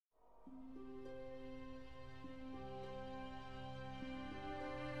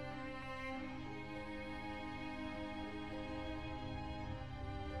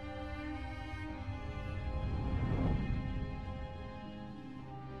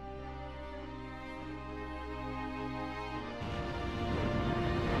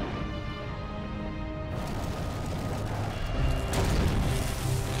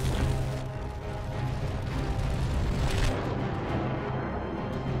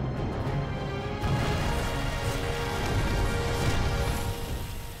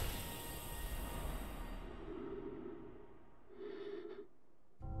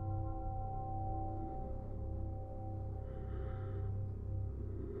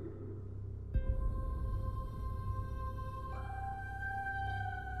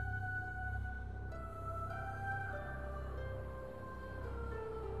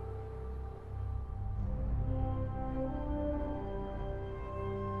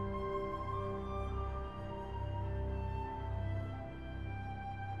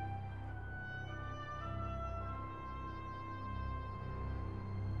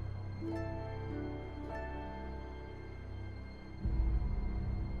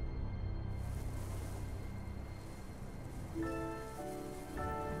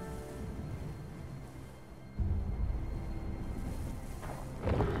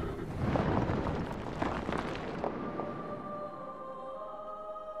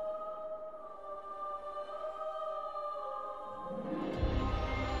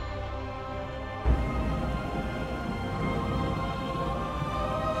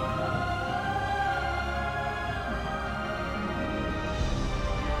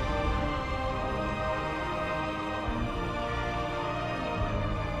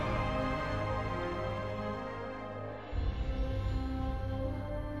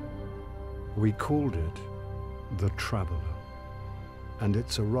We called it the Traveler, and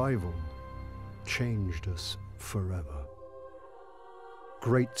its arrival changed us forever.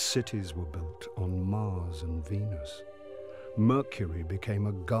 Great cities were built on Mars and Venus. Mercury became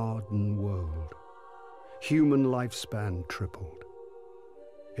a garden world. Human lifespan tripled.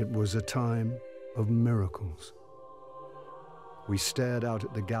 It was a time of miracles. We stared out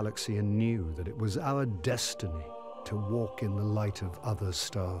at the galaxy and knew that it was our destiny to walk in the light of other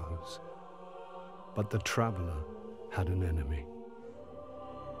stars. But the Traveler had an enemy,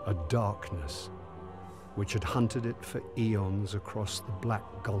 a darkness which had hunted it for eons across the black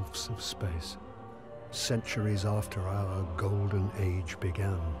gulfs of space. Centuries after our golden age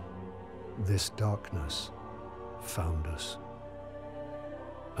began, this darkness found us.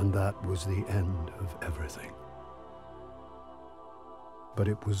 And that was the end of everything. But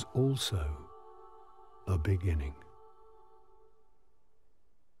it was also a beginning.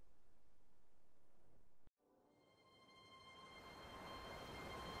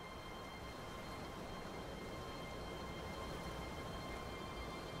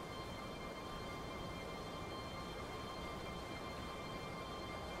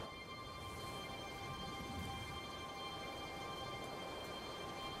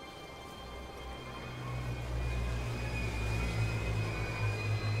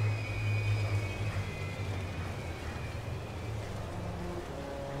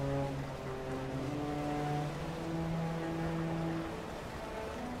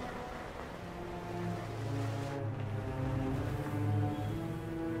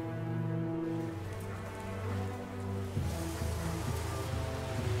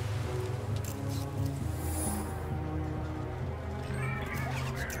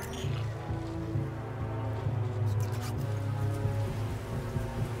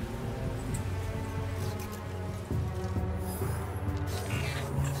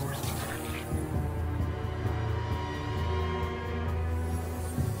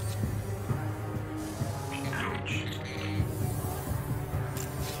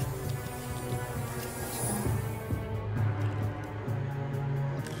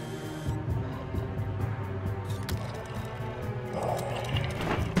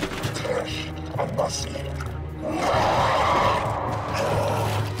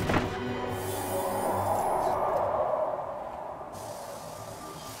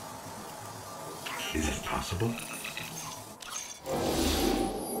 Is it possible?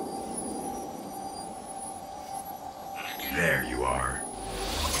 There you are.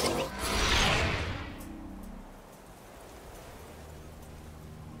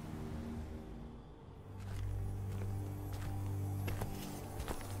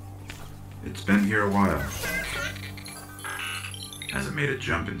 It's been here a while. Hasn't made a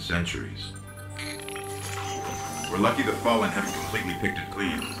jump in centuries. We're lucky the Fallen haven't completely picked it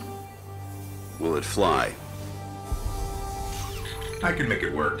clean. Will it fly? I can make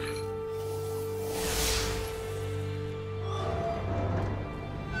it work.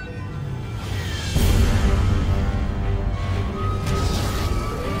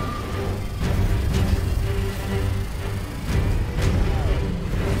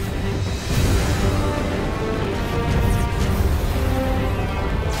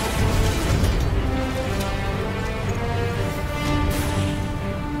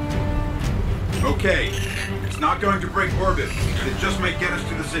 Okay, it's not going to break orbit, but it just might get us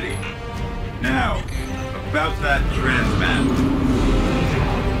to the city. Now, about that transmat.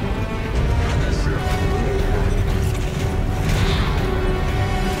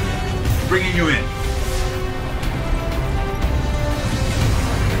 Bringing you in.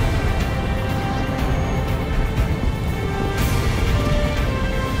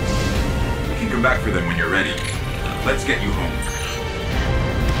 You can come back for them when you're ready. Let's get you home.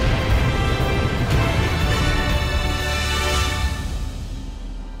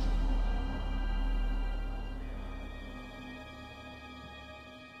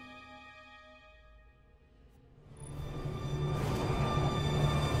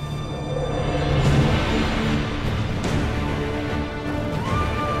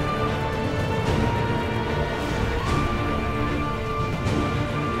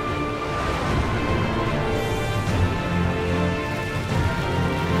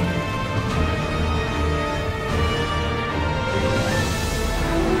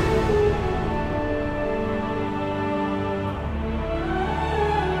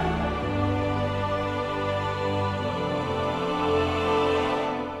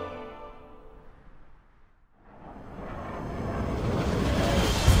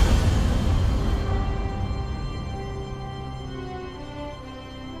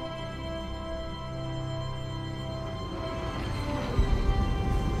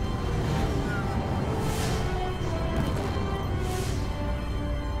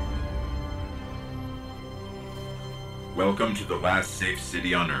 Welcome to the last safe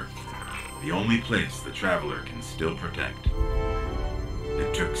city on Earth. The only place the Traveler can still protect.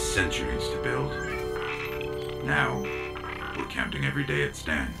 It took centuries to build. Now, we're counting every day it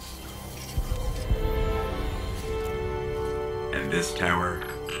stands. And this tower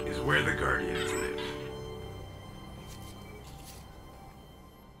is where the Guardians live.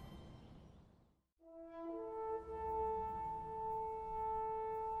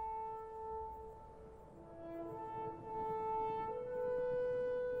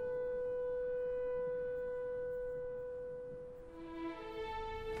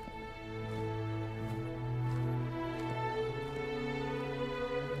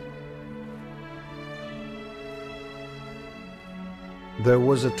 There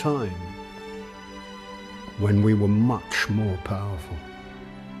was a time when we were much more powerful.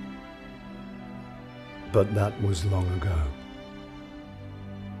 But that was long ago.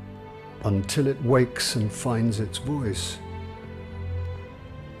 Until it wakes and finds its voice,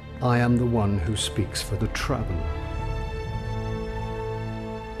 I am the one who speaks for the Traveler.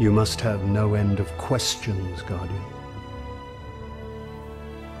 You must have no end of questions, Guardian.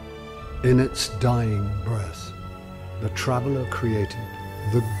 In its dying breath, the Traveler created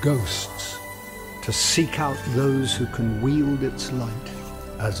the ghosts to seek out those who can wield its light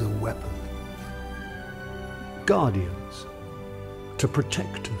as a weapon. Guardians to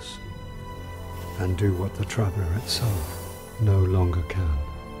protect us and do what the Traveler itself no longer can.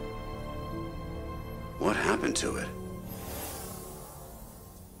 What happened to it?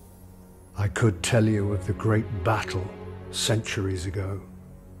 I could tell you of the great battle centuries ago.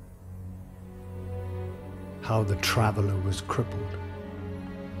 How the Traveler was crippled.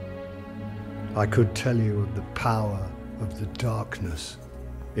 I could tell you of the power of the darkness,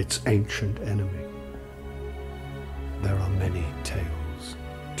 its ancient enemy. There are many tales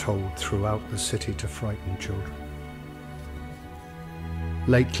told throughout the city to frighten children.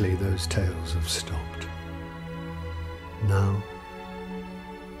 Lately, those tales have stopped. Now,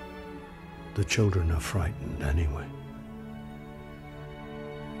 the children are frightened anyway.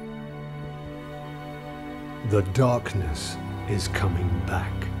 The darkness is coming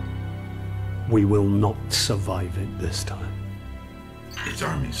back. We will not survive it this time. Its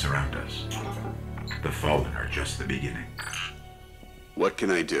armies surround us. The Fallen are just the beginning. What can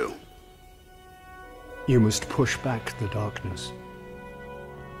I do? You must push back the darkness.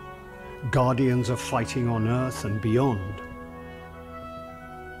 Guardians are fighting on Earth and beyond.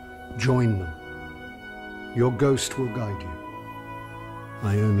 Join them. Your ghost will guide you.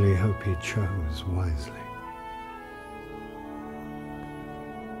 I only hope he chose wisely.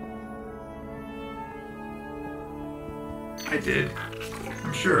 I did.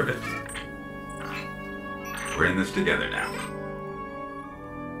 I'm sure of it. We're in this together now.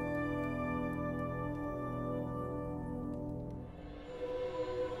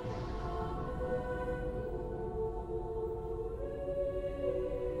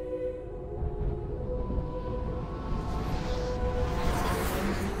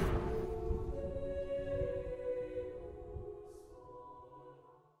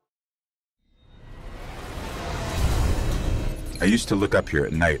 I used to look up here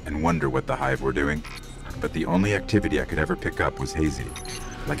at night and wonder what the Hive were doing, but the only activity I could ever pick up was hazy,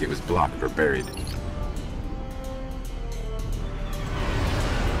 like it was blocked or buried.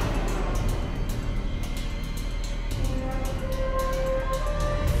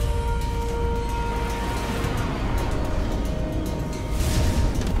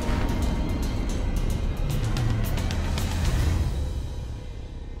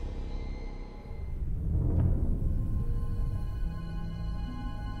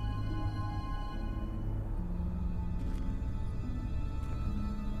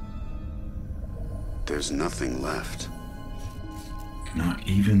 There's nothing left. Not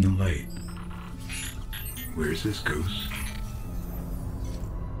even the light. Where's this ghost?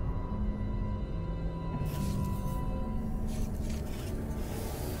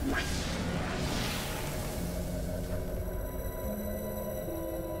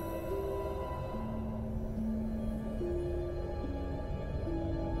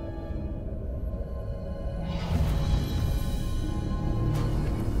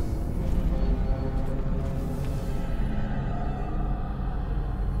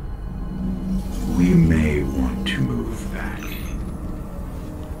 We may want to move back.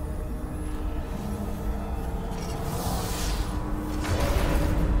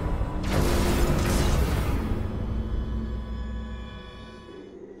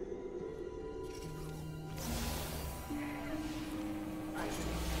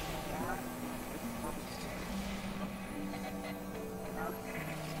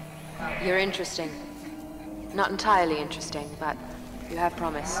 You're interesting. Not entirely interesting, but you have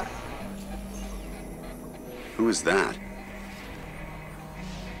promised. Who is that?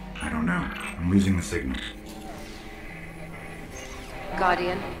 I don't know. I'm losing the signal.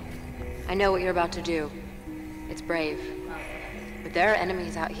 Guardian, I know what you're about to do. It's brave. But there are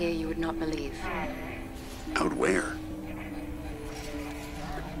enemies out here you would not believe. Out where?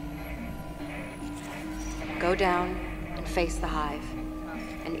 Go down and face the hive.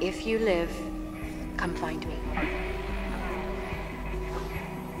 And if you live, come find me.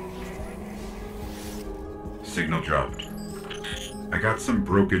 Signal dropped. I got some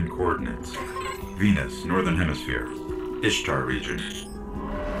broken coordinates. Venus, Northern Hemisphere. Ishtar region.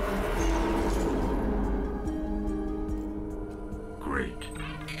 Great.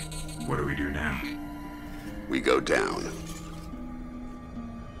 What do we do now? We go down.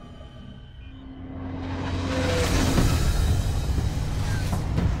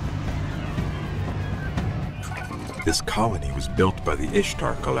 This colony was built by the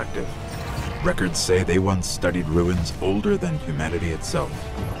Ishtar Collective. Records say they once studied ruins older than humanity itself.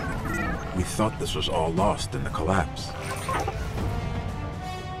 We thought this was all lost in the collapse.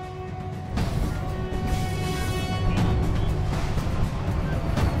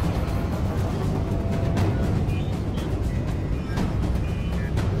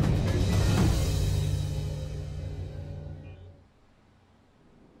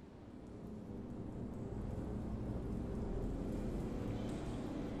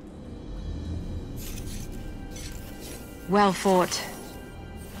 Well fought.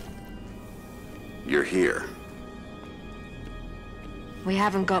 You're here. We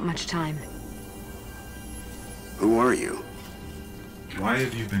haven't got much time. Who are you? Why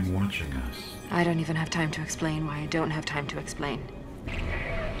have you been watching us? I don't even have time to explain why I don't have time to explain.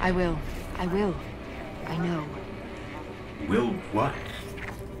 I will. I will. I know. Will what?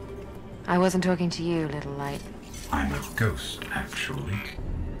 I wasn't talking to you, little light. I'm a ghost, actually.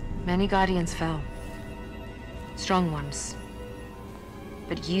 Many Guardians fell. Strong ones.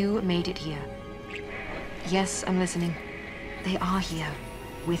 But you made it here. Yes, I'm listening. They are here.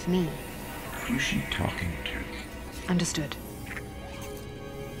 With me. Who's she talking to? Understood.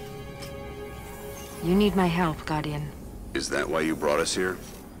 You need my help, Guardian. Is that why you brought us here?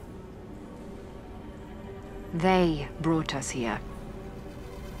 They brought us here.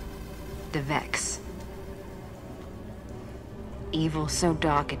 The Vex. Evil so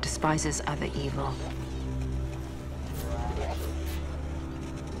dark it despises other evil.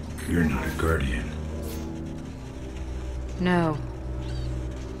 You're not a Guardian. No.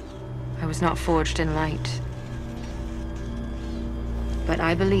 I was not forged in light. But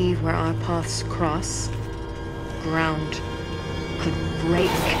I believe where our paths cross, ground could break.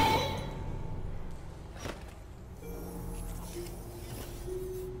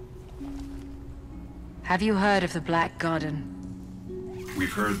 Have you heard of the Black Garden?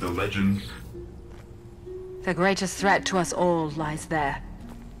 We've heard the legends. The greatest threat to us all lies there.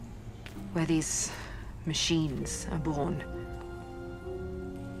 Where these machines are born.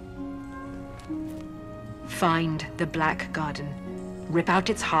 Find the Black Garden. Rip out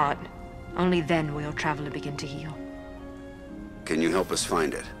its heart. Only then will your traveler begin to heal. Can you help us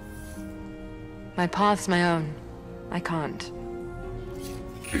find it? My path's my own. I can't.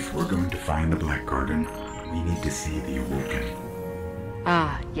 If we're going to find the Black Garden, we need to see the Awoken.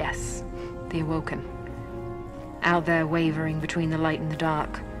 Ah, yes. The Awoken. Out there wavering between the light and the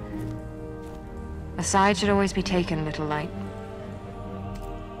dark. A side should always be taken, little light.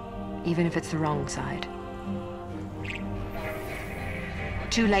 Even if it's the wrong side.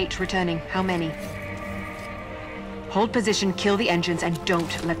 Too late, returning. How many? Hold position, kill the engines, and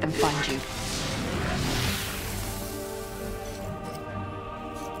don't let them find you.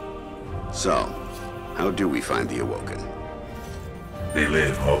 So, how do we find the Awoken? They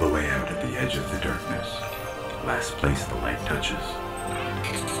live all the way out at the edge of the darkness. Last place the light touches.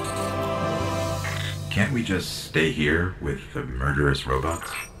 Can't we just stay here with the murderous robots?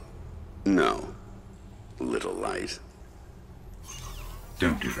 No. Little light.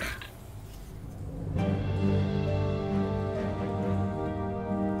 Don't do that.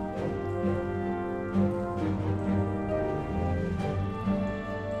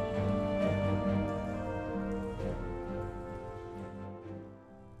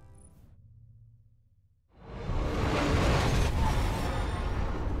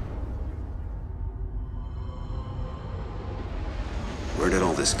 Where did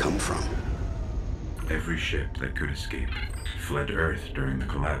all this come from? Every ship that could escape fled Earth during the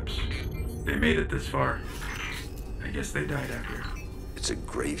collapse. They made it this far. I guess they died out here. It's a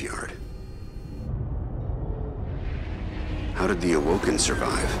graveyard. How did the Awoken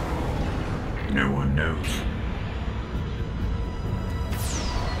survive? No one knows.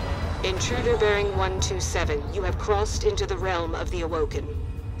 Intruder bearing 127, you have crossed into the realm of the Awoken.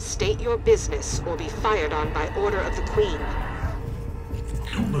 State your business or be fired on by order of the Queen.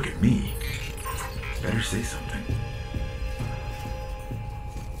 Don't look at me. Better say something.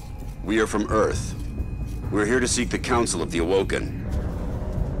 We are from Earth. We're here to seek the Council of the Awoken.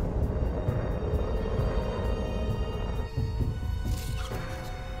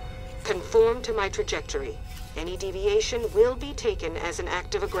 Conform to my trajectory. Any deviation will be taken as an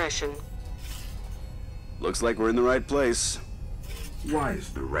act of aggression. Looks like we're in the right place. Why is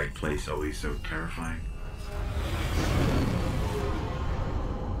the right place always so terrifying?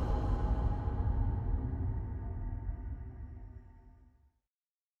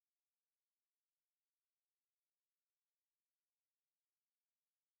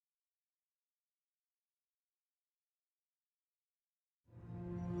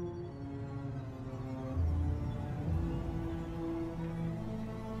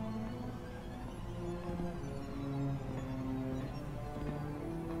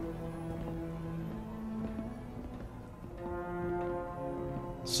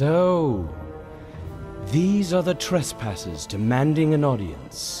 So, these are the trespassers demanding an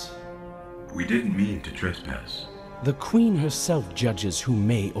audience. We didn't mean to trespass. The Queen herself judges who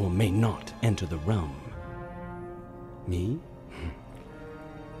may or may not enter the realm. Me?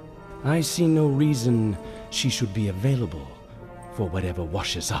 I see no reason she should be available for whatever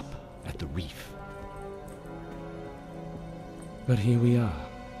washes up at the reef. But here we are.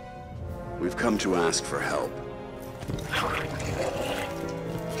 We've come to ask for help.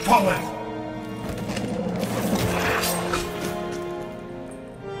 Fallen!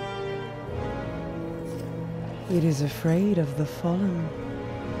 It is afraid of the fallen.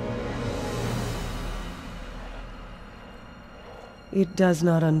 It does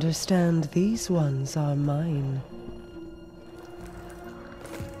not understand these ones are mine.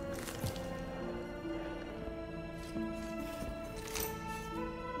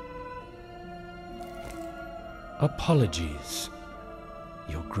 Apologies,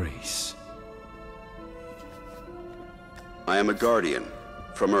 Your Grace. I am a Guardian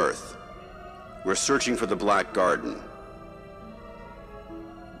from Earth. We're searching for the Black Garden.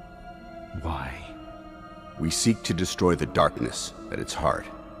 Why? We seek to destroy the darkness at its heart.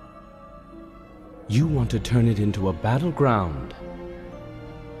 You want to turn it into a battleground?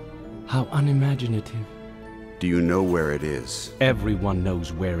 How unimaginative. Do you know where it is? Everyone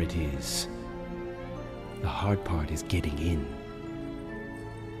knows where it is. The hard part is getting in.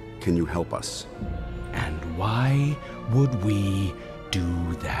 Can you help us? And why would we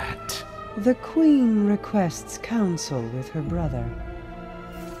do that? The Queen requests counsel with her brother.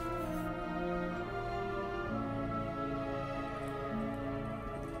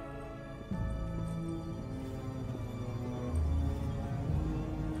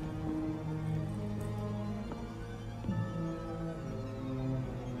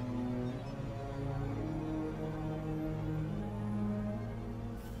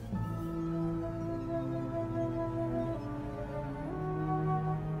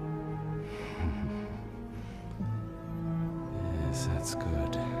 That's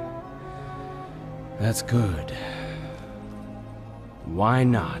good. That's good. Why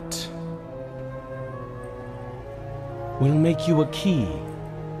not? We'll make you a key.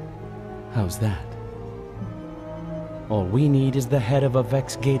 How's that? All we need is the head of a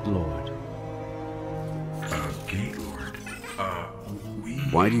Vex Gate Lord. Gate Lord?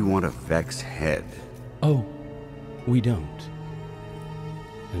 Why do you want a Vex head? Oh, we don't.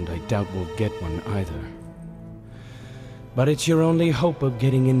 And I doubt we'll get one either. But it's your only hope of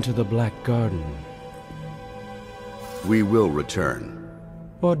getting into the Black Garden. We will return.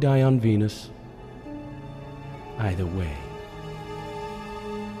 Or die on Venus. Either way.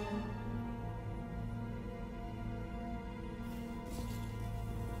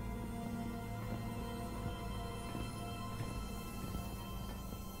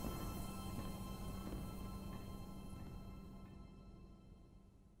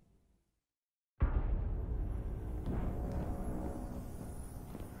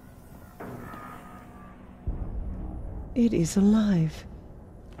 It is alive.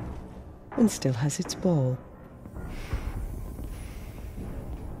 And still has its ball.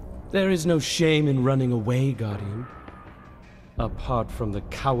 There is no shame in running away, Guardian. Apart from the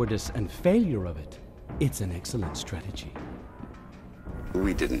cowardice and failure of it, it's an excellent strategy.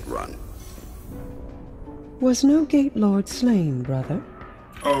 We didn't run. Was no Gate Lord slain, brother?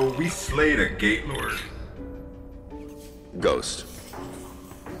 Oh, we slayed a Gate Lord. Ghost.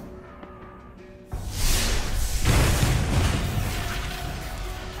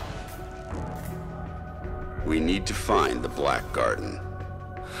 We need to find the Black Garden.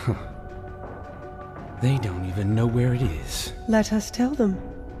 They don't even know where it is. Let us tell them.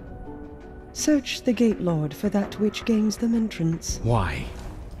 Search the Gate Lord for that which gains them entrance. Why?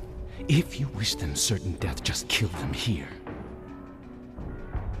 If you wish them certain death, just kill them here.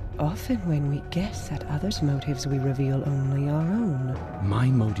 Often when we guess at others' motives, we reveal only our own. My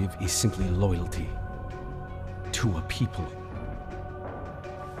motive is simply loyalty to a people.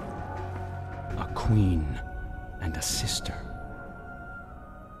 A queen and a sister.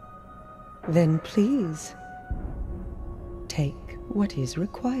 Then please, take what is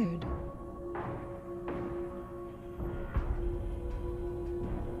required.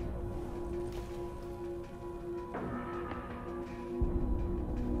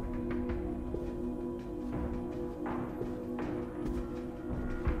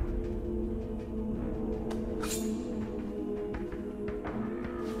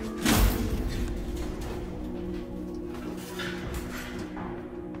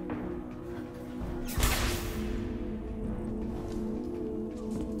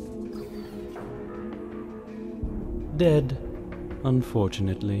 Dead,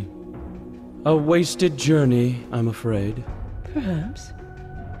 unfortunately. A wasted journey, I'm afraid. Perhaps.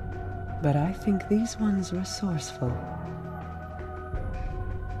 But I think these ones resourceful.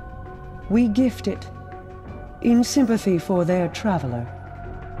 We gift it, in sympathy for their traveler.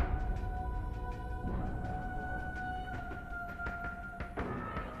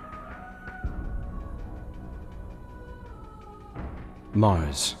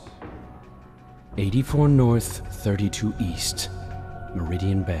 Mars. 84 North, 32 East,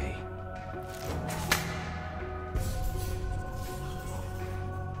 Meridian Bay.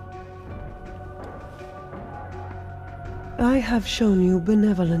 I have shown you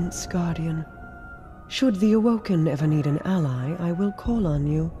benevolence, Guardian. Should the Awoken ever need an ally, I will call on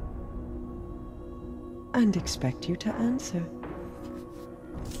you. And expect you to answer.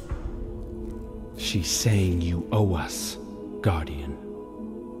 She's saying you owe us, Guardian.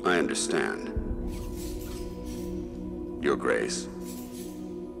 I understand. Your Grace.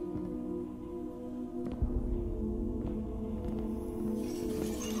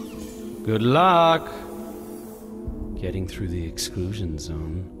 Good luck getting through the exclusion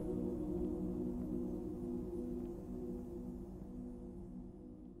zone.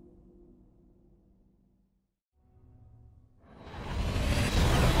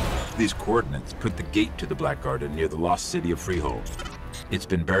 These coordinates put the gate to the Black Garden near the lost city of Freehold. It's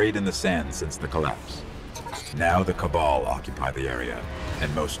been buried in the sand since the collapse. Now the Cabal occupy the area,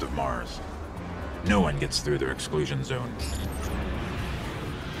 and most of Mars. No one gets through their exclusion zone.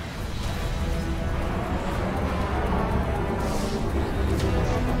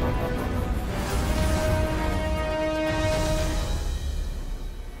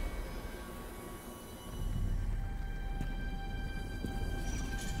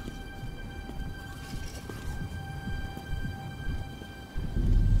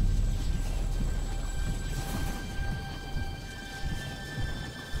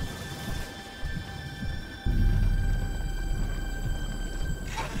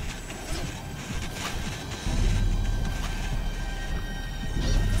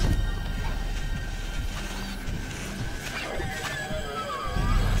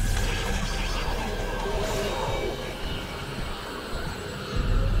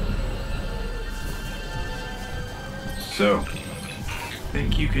 So,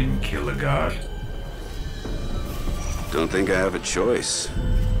 think you can kill a god? Don't think I have a choice.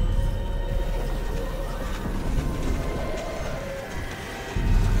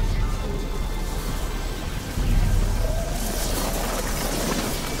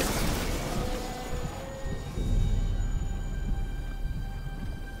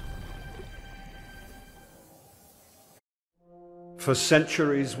 For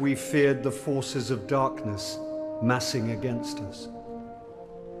centuries we feared the forces of darkness massing against us.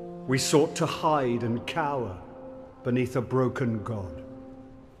 We sought to hide and cower beneath a broken god.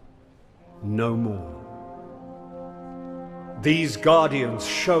 No more. These guardians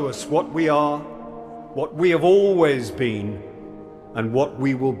show us what we are, what we have always been, and what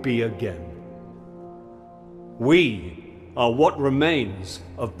we will be again. We are what remains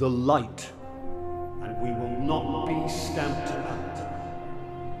of the light, and we will not be stamped out.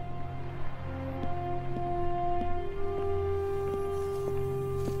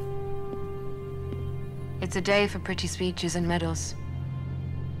 It's a day for pretty speeches and medals.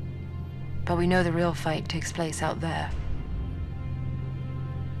 But we know the real fight takes place out there.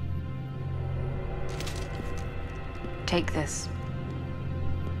 Take this.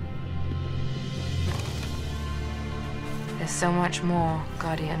 There's so much more,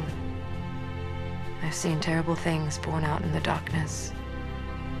 Guardian. I've seen terrible things born out in the darkness.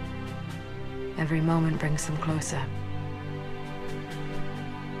 Every moment brings them closer.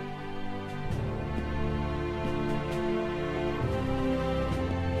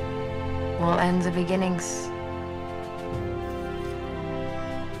 All ends are beginnings.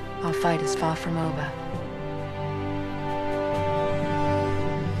 Our fight is far from over.